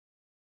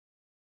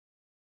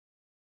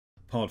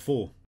Part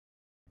 4.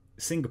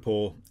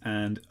 Singapore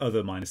and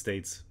other minor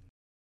states.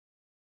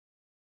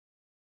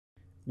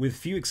 With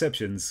few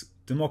exceptions,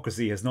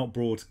 democracy has not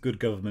brought good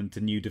government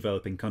to new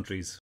developing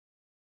countries.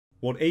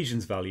 What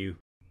Asians value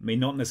may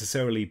not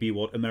necessarily be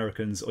what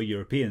Americans or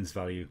Europeans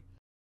value.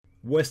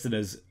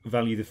 Westerners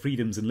value the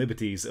freedoms and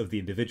liberties of the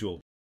individual.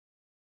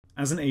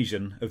 As an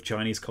Asian of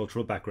Chinese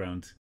cultural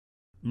background,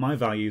 my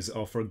values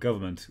are for a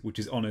government which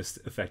is honest,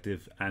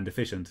 effective, and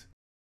efficient.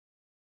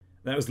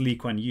 That was Lee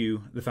Kuan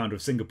Yew, the founder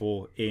of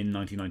Singapore, in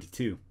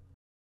 1992.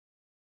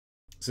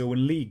 So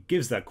when Lee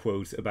gives that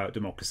quote about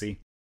democracy,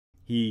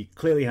 he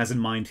clearly has in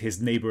mind his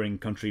neighbouring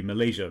country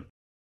Malaysia,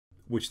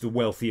 which the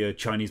wealthier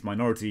Chinese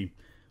minority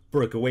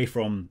broke away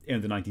from in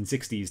the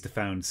 1960s to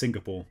found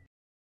Singapore,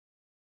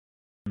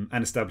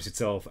 and established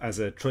itself as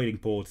a trading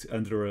port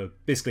under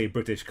basically a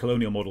British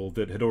colonial model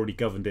that had already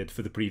governed it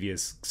for the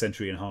previous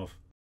century and a half.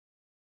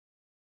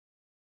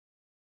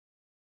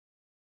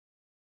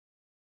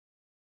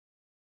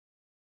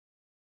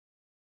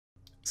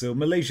 So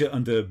Malaysia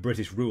under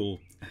British rule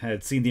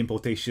had seen the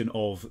importation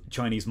of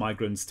Chinese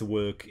migrants to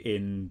work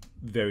in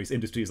various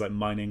industries like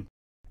mining,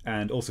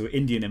 and also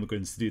Indian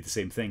immigrants to do the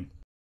same thing.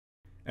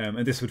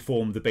 And this would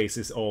form the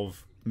basis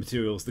of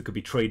materials that could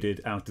be traded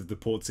out of the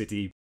port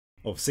city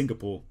of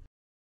Singapore.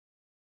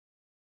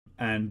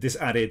 And this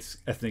added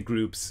ethnic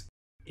groups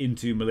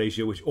into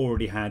Malaysia, which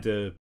already had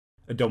a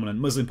dominant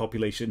Muslim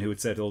population who had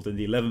settled in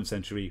the 11th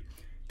century,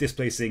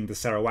 displacing the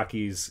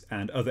Sarawakis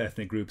and other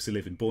ethnic groups who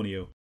live in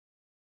Borneo.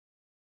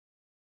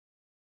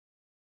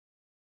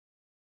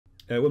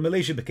 When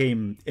Malaysia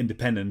became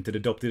independent, it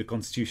adopted a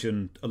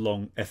constitution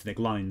along ethnic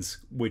lines,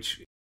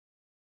 which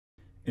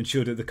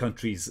ensured that the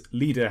country's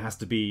leader has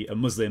to be a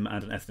Muslim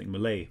and an ethnic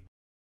Malay.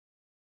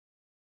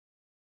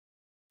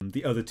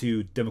 The other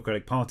two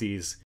democratic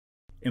parties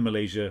in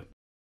Malaysia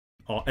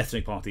are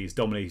ethnic parties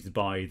dominated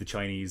by the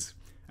Chinese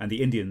and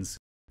the Indians,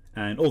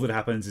 and all that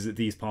happens is that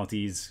these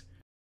parties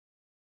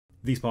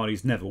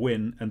never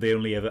win, and they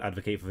only ever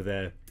advocate for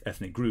their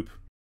ethnic group.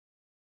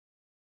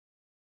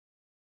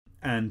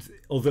 And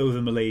although the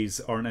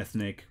Malays are an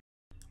ethnic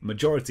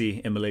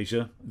majority in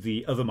Malaysia,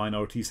 the other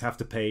minorities have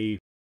to pay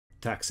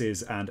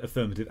taxes and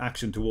affirmative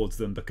action towards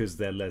them because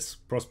they're less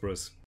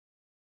prosperous.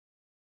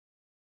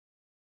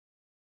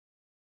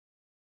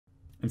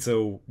 And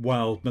so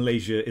while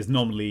Malaysia is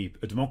nominally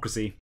a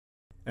democracy,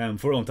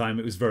 for a long time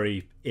it was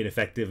very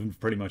ineffective and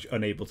pretty much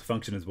unable to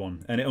function as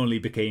one, and it only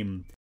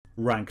became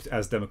ranked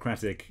as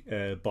democratic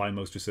by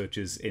most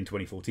researchers in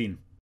 2014.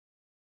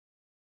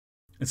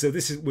 And so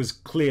this was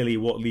clearly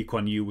what Lee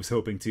Kuan Yew was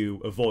hoping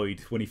to avoid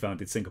when he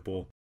founded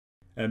Singapore,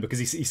 because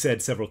he said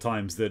several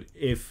times that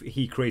if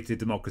he created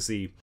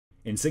democracy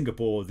in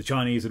Singapore, the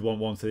Chinese would want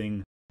one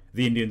thing,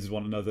 the Indians would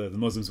want another, the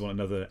Muslims would want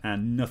another,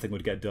 and nothing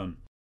would get done.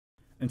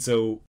 And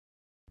so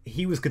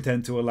he was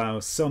content to allow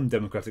some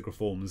democratic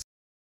reforms,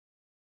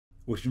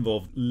 which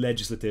involved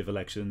legislative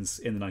elections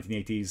in the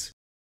 1980s,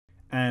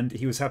 and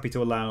he was happy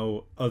to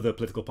allow other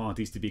political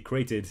parties to be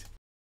created.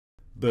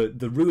 But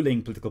the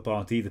ruling political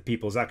party, the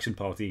People's Action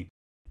Party,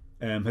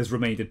 has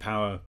remained in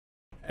power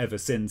ever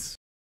since,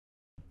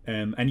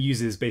 and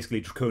uses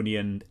basically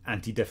draconian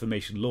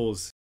anti-defamation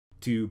laws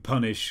to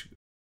punish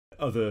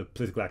other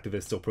political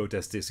activists or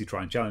protesters who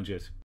try and challenge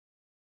it.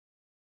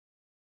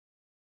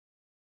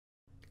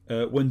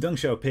 When Deng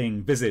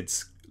Xiaoping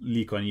visits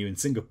Lee Kuan Yew in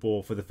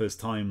Singapore for the first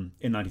time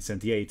in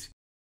 1978,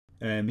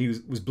 he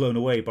was blown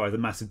away by the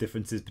massive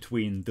differences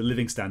between the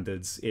living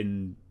standards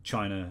in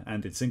China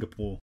and in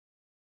Singapore.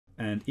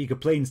 And he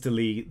complains to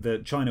Lee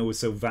that China was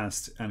so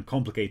vast and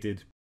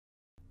complicated,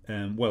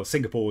 well,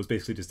 Singapore was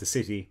basically just a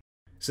city,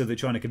 so that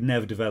China could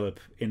never develop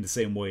in the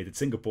same way that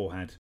Singapore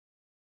had.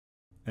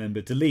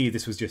 But to Lee,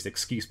 this was just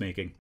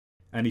excuse-making,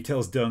 and he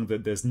tells Deng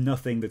that there's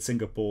nothing that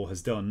Singapore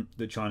has done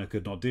that China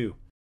could not do.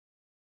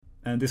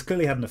 And this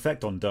clearly had an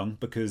effect on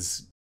Deng,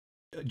 because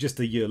just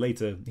a year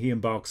later, he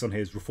embarks on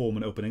his reform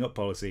and opening up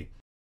policy,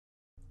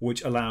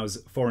 which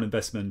allows foreign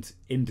investment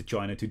into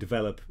China to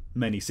develop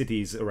many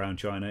cities around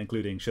China,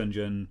 including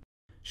Shenzhen,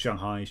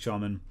 Shanghai,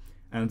 Xiamen,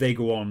 and they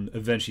go on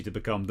eventually to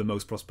become the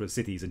most prosperous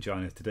cities in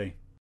China today.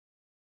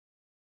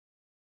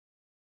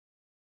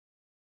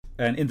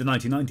 And in the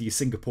 1990s,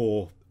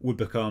 Singapore would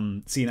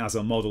become seen as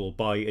a model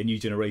by a new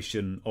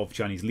generation of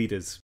Chinese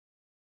leaders,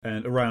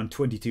 and around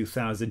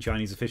 22,000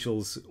 Chinese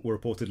officials were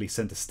reportedly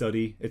sent to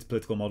study its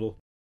political model,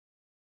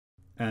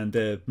 and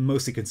they're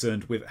mostly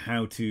concerned with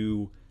how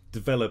to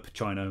develop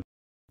China,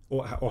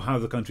 or how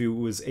the country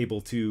was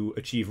able to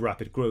achieve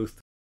rapid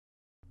growth,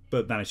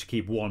 but managed to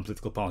keep one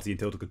political party in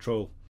total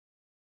control.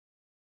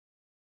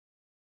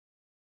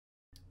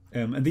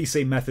 And these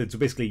same methods were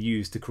basically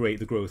used to create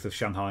the growth of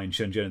Shanghai and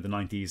Shenzhen in the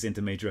 90s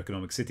into major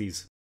economic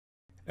cities.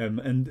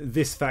 And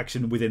this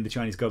faction within the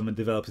Chinese government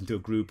developed into a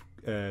group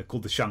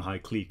called the Shanghai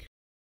Clique,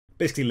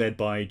 basically led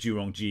by Zhu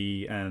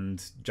Rongji and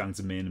Jiang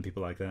Zemin and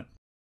people like that.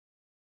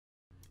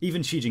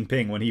 Even Xi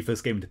Jinping, when he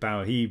first came into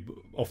power, he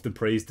often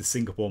praised the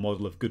Singapore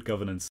model of good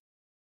governance.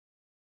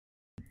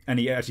 And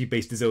he actually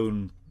based his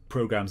own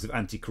programs of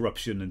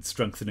anti-corruption and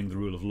strengthening the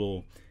rule of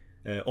law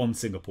on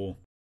Singapore.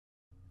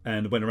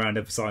 and went around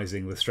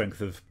emphasizing the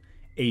strength of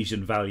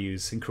Asian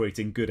values and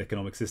creating good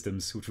economic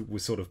systems, which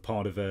was sort of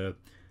part of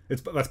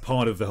that's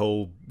part of the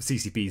whole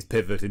CCP's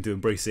pivot into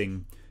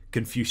embracing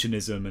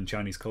Confucianism and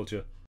Chinese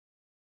culture.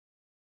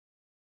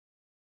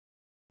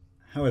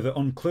 However,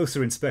 on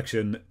closer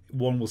inspection,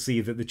 one will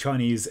see that the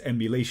Chinese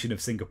emulation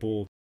of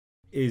Singapore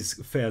is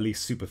fairly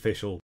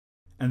superficial,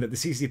 and that the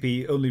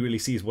CCP only really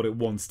sees what it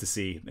wants to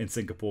see in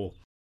Singapore.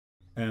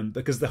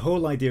 Because the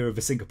whole idea of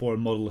a Singaporean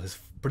model has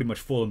pretty much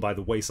fallen by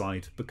the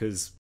wayside,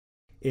 because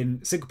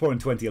in Singapore in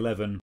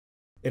 2011,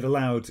 it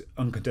allowed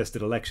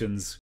uncontested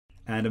elections,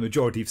 and a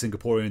majority of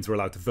Singaporeans were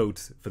allowed to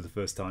vote for the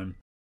first time.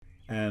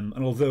 And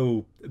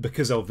although,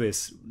 because of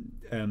this,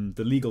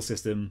 the legal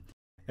system,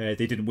 they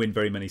didn't win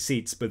very many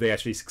seats, but they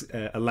actually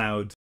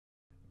allowed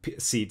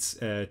seats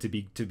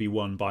to be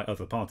won by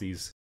other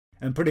parties,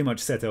 and pretty much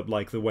set up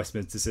like the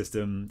Westminster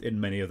system in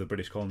many other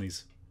British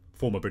colonies,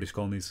 former British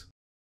colonies.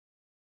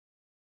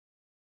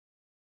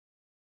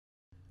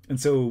 And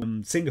so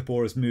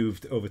Singapore has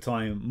moved over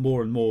time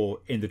more and more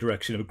in the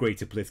direction of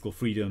greater political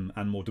freedom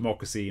and more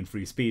democracy and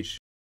free speech,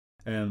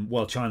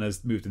 while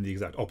China's moved in the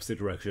exact opposite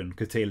direction,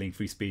 curtailing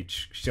free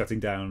speech,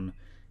 shutting down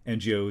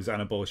NGOs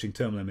and abolishing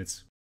term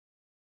limits.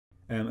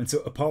 And so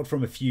apart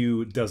from a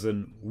few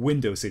dozen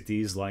window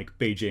cities like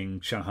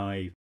Beijing,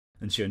 Shanghai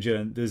and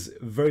Shenzhen, there's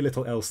very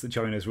little else that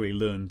China has really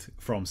learned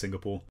from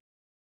Singapore.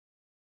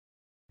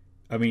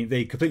 I mean,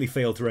 they completely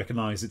failed to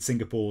recognise that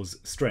Singapore's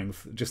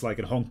strength, just like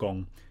in Hong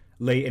Kong,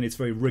 lay in its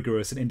very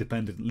rigorous and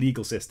independent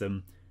legal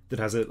system that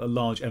has a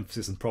large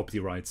emphasis on property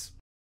rights.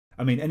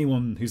 I mean,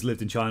 anyone who's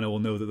lived in China will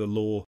know that the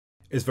law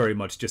is very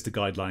much just a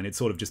guideline. It's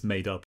sort of just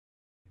made up,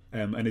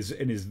 and is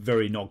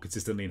very not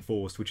consistently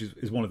enforced, which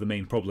is one of the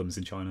main problems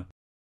in China.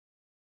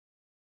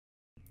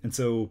 And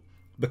so,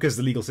 because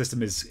the legal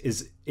system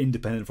is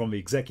independent from the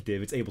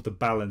executive, it's able to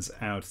balance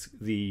out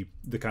the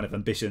kind of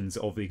ambitions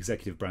of the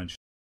executive branch.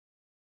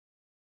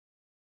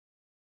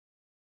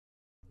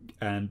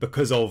 And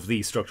because of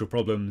these structural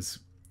problems,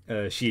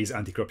 Xi's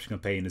anti-corruption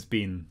campaign has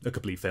been a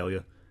complete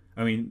failure.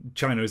 I mean,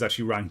 China is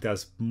actually ranked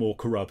as more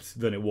corrupt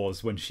than it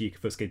was when Xi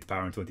first came to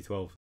power in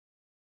 2012.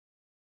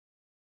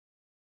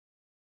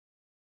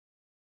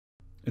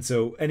 And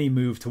so any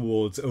move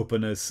towards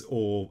openness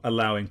or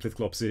allowing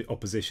political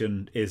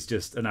opposition is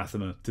just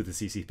anathema to the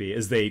CCP,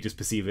 as they just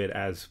perceive it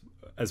as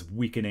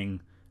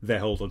weakening their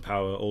hold on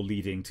power or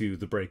leading to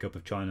the breakup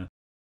of China.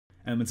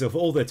 And so for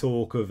all their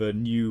talk of a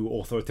new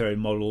authoritarian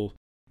model,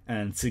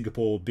 and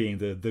Singapore being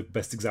the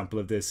best example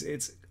of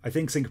this, I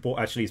think Singapore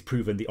actually has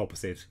proven the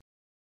opposite.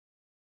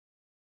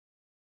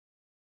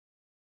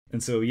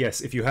 And so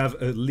yes, if you have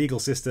a legal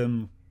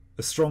system,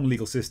 a strong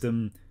legal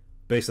system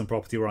based on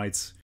property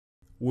rights,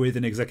 with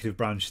an executive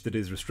branch that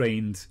is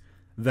restrained,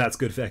 that's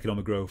good for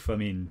economic growth. I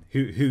mean,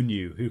 who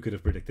knew? Who could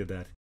have predicted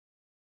that?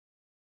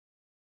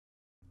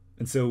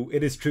 And so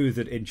it is true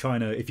that in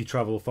China, if you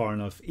travel far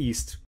enough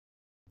east,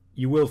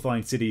 you will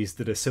find cities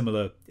that are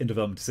similar in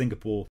development to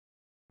Singapore.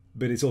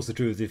 But it's also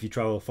true that if you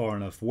travel far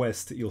enough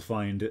west, you'll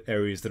find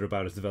areas that are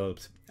about as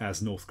developed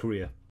as North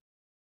Korea.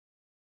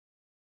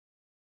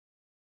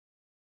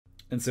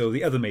 And so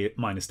the other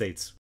minor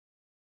states.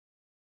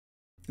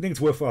 I think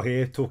it's worthwhile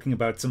here talking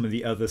about some of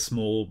the other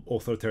small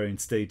authoritarian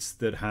states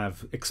that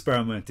have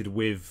experimented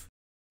with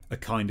a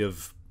kind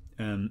of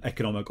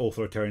economic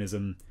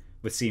authoritarianism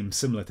that seems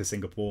similar to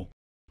Singapore.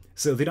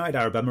 So the United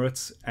Arab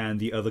Emirates and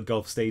the other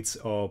Gulf states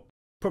are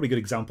probably good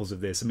examples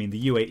of this. I mean,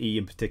 the UAE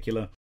in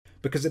particular,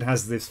 because it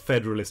has this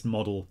federalist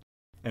model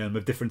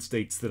of different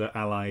states that are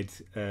allied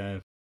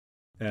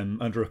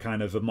under a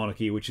kind of a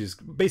monarchy, which is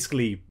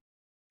basically,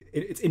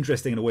 it's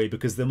interesting in a way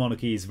because the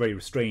monarchy is very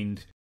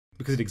restrained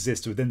because it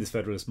exists within this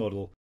federalist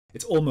model.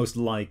 It's almost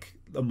like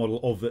a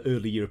model of the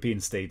early European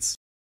states.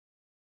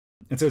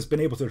 And so it's been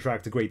able to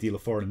attract a great deal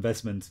of foreign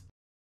investment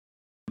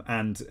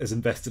and has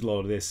invested a lot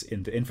of this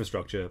into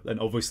infrastructure. And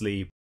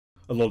obviously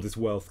a lot of this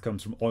wealth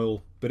comes from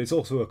oil, but it's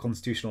also a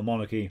constitutional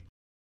monarchy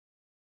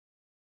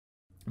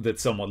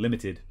that's somewhat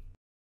limited.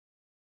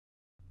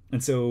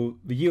 And so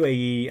the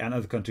UAE and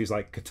other countries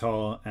like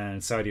Qatar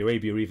and Saudi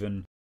Arabia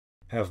even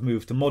have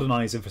moved to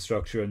modernize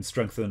infrastructure and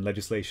strengthen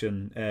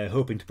legislation,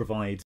 hoping to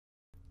provide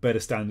better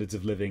standards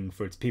of living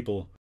for its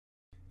people.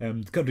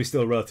 The country is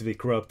still relatively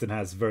corrupt and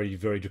has very,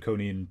 very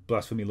draconian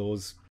blasphemy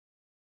laws.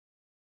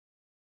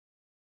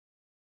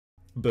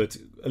 But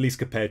at least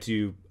compared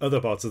to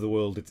other parts of the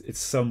world, it's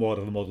somewhat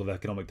of a model of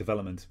economic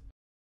development.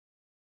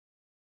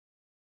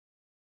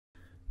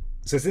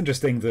 So it's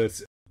interesting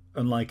that,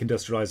 unlike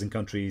industrializing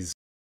countries,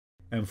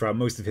 and throughout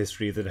most of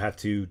history that had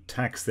to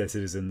tax their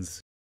citizens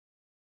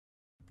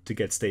to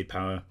get state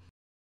power,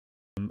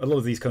 a lot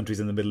of these countries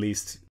in the Middle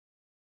East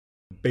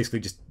basically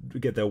just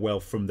get their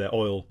wealth from their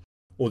oil,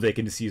 or they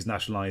can just use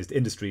nationalized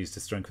industries to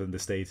strengthen the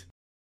state.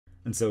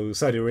 And so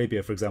Saudi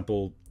Arabia, for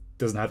example,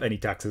 doesn't have any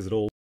taxes at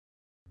all.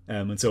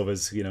 And so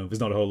there's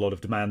not a whole lot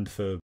of demand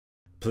for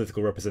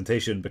political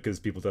representation because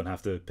people don't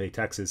have to pay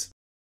taxes.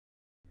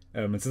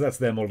 And so that's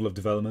their model of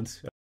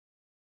development.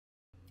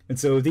 And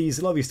so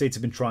a lot of these states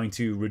have been trying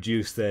to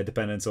reduce their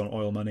dependence on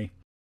oil money.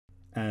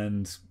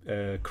 and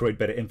create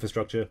better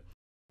infrastructure.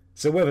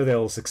 So whether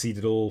they'll succeed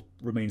at all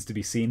remains to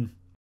be seen.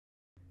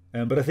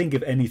 But I think,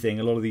 if anything,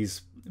 a lot of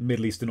these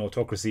Middle Eastern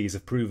autocracies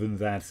have proven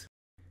that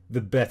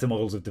the better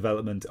models of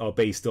development are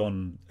based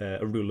on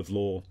a rule of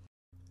law,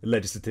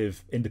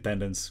 legislative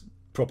independence,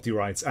 property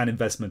rights, and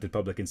investment in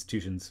public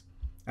institutions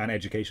and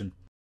education.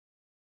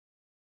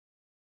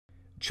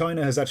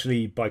 China has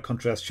actually, by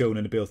contrast, shown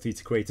an ability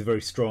to create a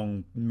very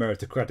strong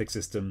meritocratic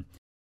system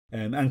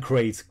and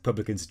create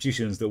public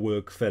institutions that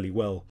work fairly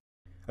well.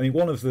 I mean,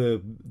 one of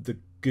the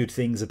good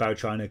things about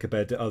China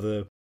compared to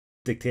other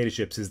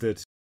dictatorships is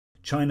that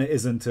China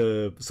isn't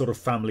a sort of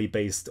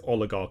family-based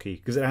oligarchy,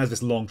 because it has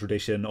this long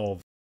tradition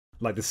of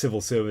like the civil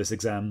service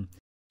exam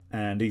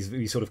and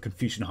these sort of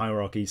Confucian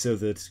hierarchy, so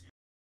that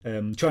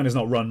China's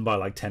not run by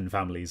like 10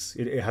 families.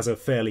 It has a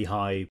fairly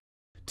high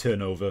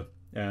turnover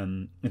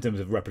in terms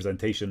of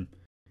representation.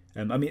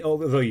 I mean,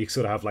 although you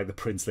sort of have like the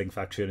princeling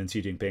faction and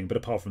Xi Jinping, but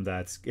apart from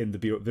that,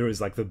 there is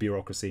like the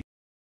bureaucracy.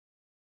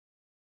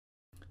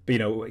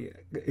 But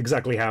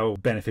exactly how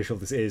beneficial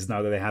this is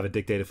now that they have a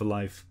dictator for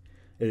life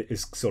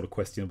is sort of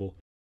questionable.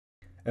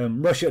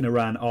 Russia and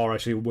Iran are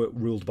actually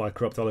ruled by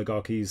corrupt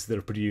oligarchies that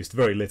have produced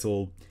very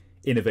little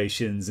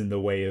innovations in the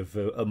way of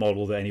a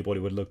model that anybody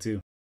would look to.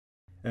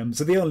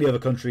 So the only other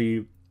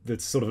country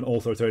that's sort of an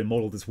authoritarian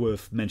model that's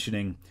worth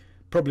mentioning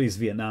probably is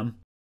Vietnam,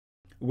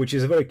 which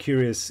is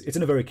it's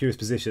in a very curious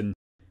position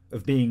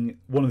of being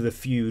one of the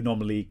few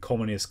nominally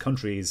communist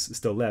countries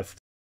still left,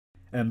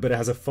 but it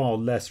has a far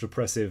less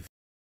repressive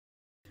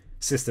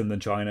system than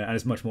China and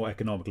is much more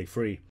economically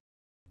free,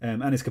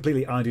 and is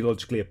completely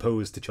ideologically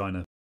opposed to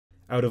China.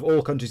 Out of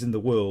all countries in the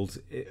world,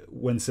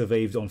 when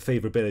surveyed on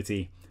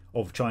favourability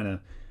of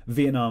China,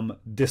 Vietnam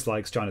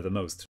dislikes China the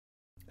most.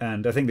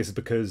 And I think this is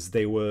because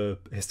they were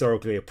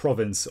historically a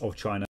province of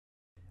China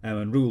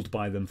and ruled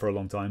by them for a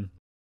long time.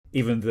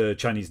 Even the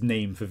Chinese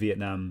name for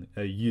Vietnam,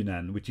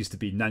 Yunnan, which used to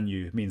be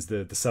Nanyu, means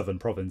the southern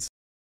province.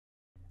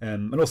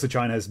 And also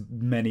China has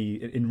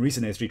in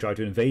recent history, tried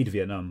to invade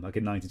Vietnam, like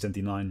in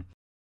 1979,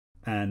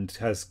 and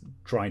has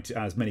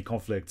many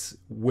conflicts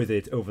with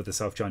it over the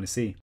South China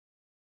Sea.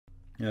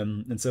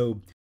 And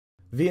so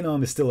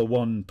Vietnam is still a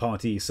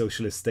one-party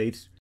socialist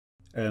state,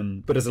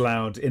 but has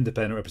allowed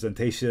independent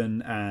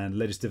representation and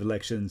legislative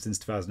elections since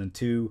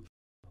 2002,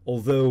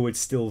 although it's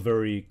still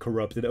very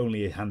corrupt and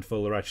only a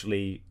handful are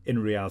actually, in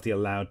reality,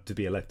 allowed to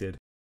be elected.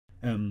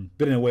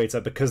 But in a way, it's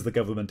like because the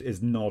government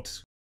is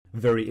not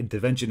very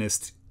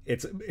interventionist,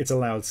 it's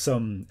allowed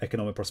some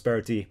economic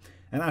prosperity.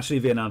 And actually,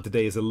 Vietnam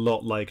today is a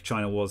lot like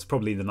China was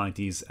probably in the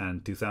 90s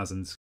and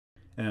 2000s.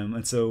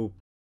 And so,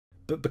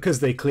 but because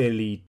they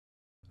clearly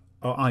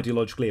are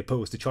ideologically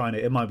opposed to China,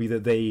 it might be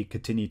that they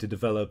continue to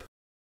develop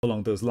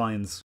along those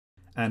lines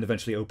and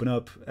eventually open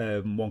up.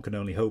 One can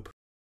only hope.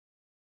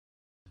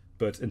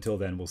 But until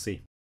then, we'll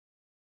see.